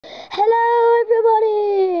Hello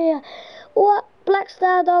everybody! What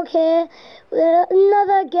Blackstardog here with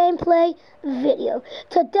another gameplay video.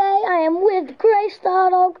 Today I am with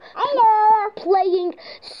Blackstardog. Hello! Playing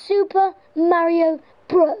Super Mario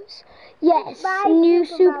Bros. Yes, new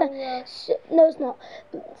Super no, it's not.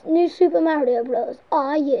 New Super Mario Bros.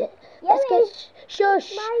 Ah, yeah. Let's get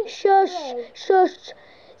shush.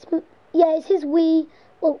 Yeah, it's his Wii.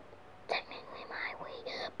 Well, technically my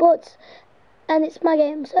Wii, but. And it's my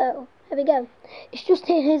game, so here we go. It's just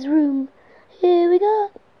in his room. Here we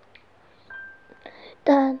go.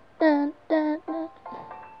 Dun dun dun dun.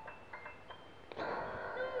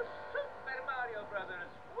 Super Mario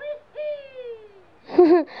Brothers.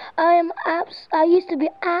 I used to be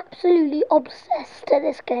absolutely obsessed to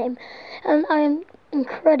this game, and I am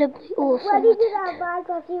incredibly awesome. What did you not buy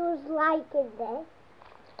because he was liking this?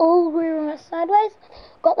 Oh, we're sideways.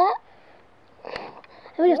 Got that?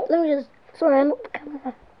 Let me just. Sorry, I'm not the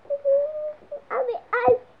camera.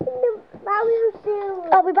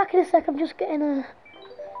 I'll be back in a sec. I'm just getting a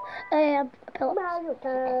pillow.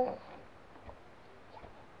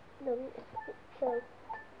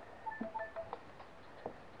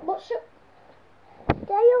 What's your...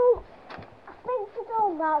 Dale, I think it's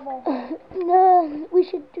all Marvel. No, we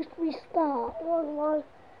should just restart. No,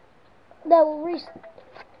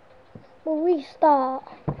 we'll restart.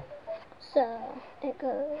 So, it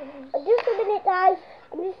goes... Just a minute, guys.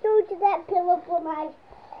 I'm just going to that pillow for my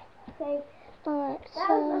face. Alright,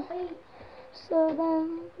 so then,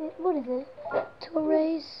 what is it? To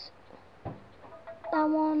erase that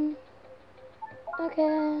one.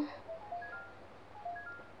 Okay.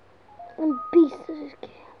 And beast is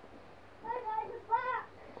key.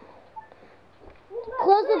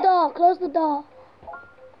 Close the door, close the door.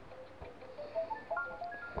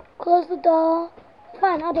 Close the door.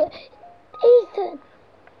 Fine, I'll do it. Ethan!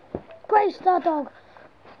 Blackstardog.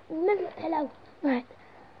 Hello. Right.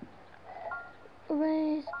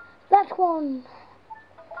 Erase that one.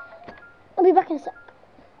 I'll be back in a sec.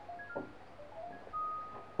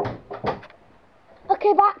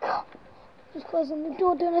 Okay, back. Just closing the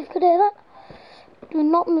door. Don't know if you could hear that. Do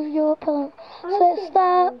not move your pillow. So let's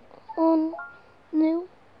start on new.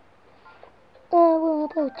 We're gonna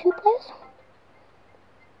play with 2 players.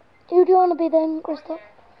 Who do you want to be then, Crystal?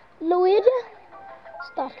 Luigi?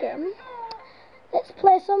 Start game. Let's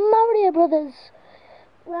play some Mario Brothers.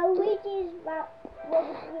 Well, Luigi's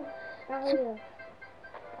Mario.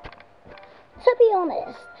 To be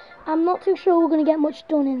honest, I'm not too sure we're going to get much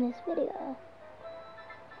done in this video.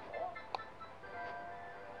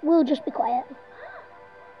 We'll just be quiet.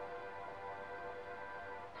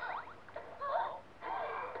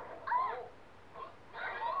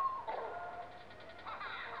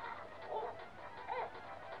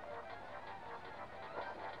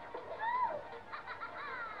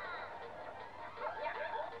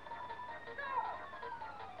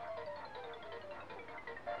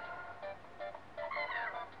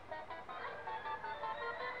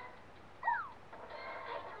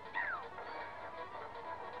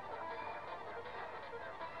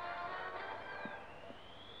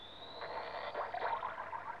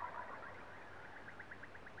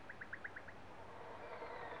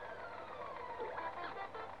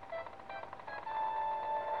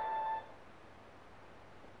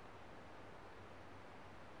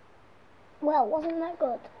 Well, wasn't that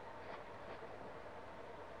good?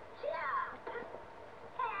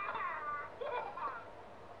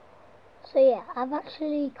 So yeah, I've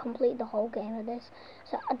actually completed the whole game of this.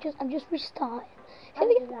 So I'm just restarting. Here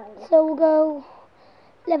we go. So we'll go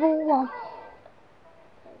level 1.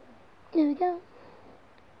 Here we go.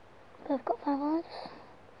 I've got 5 lives.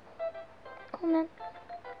 Come on then.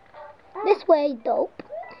 This way, dope.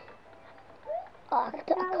 Oh, I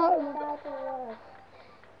can't remember.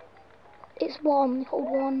 It's 1, hold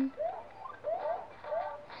 1.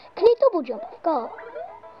 Can you double jump? I forgot.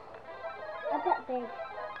 I bet big.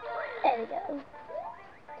 There we go.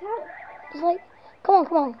 Just like, come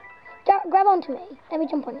on. Grab onto me. Let me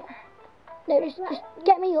jump on you. No, just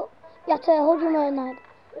get me up. You have to hold your remote in.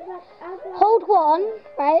 Hold 1,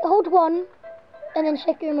 right? Hold 1, and then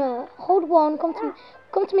shake your remote. Hold 1, come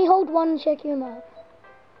to me, hold 1 and shake your remote.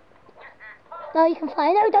 No, you can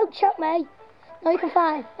fly. No, don't choke me. No, you can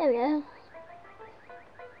fly. There we go.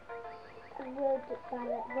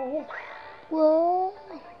 Whoa.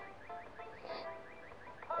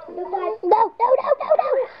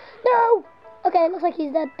 No! Okay, it looks like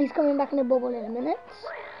he's dead. He's coming back in the bubble in a minute.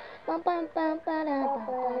 You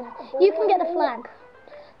can get the flag.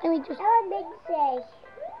 Let me just...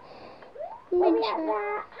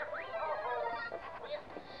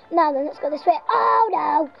 Now then, let's go this way. Oh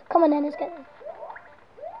no! Come on then, let's get there.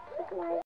 my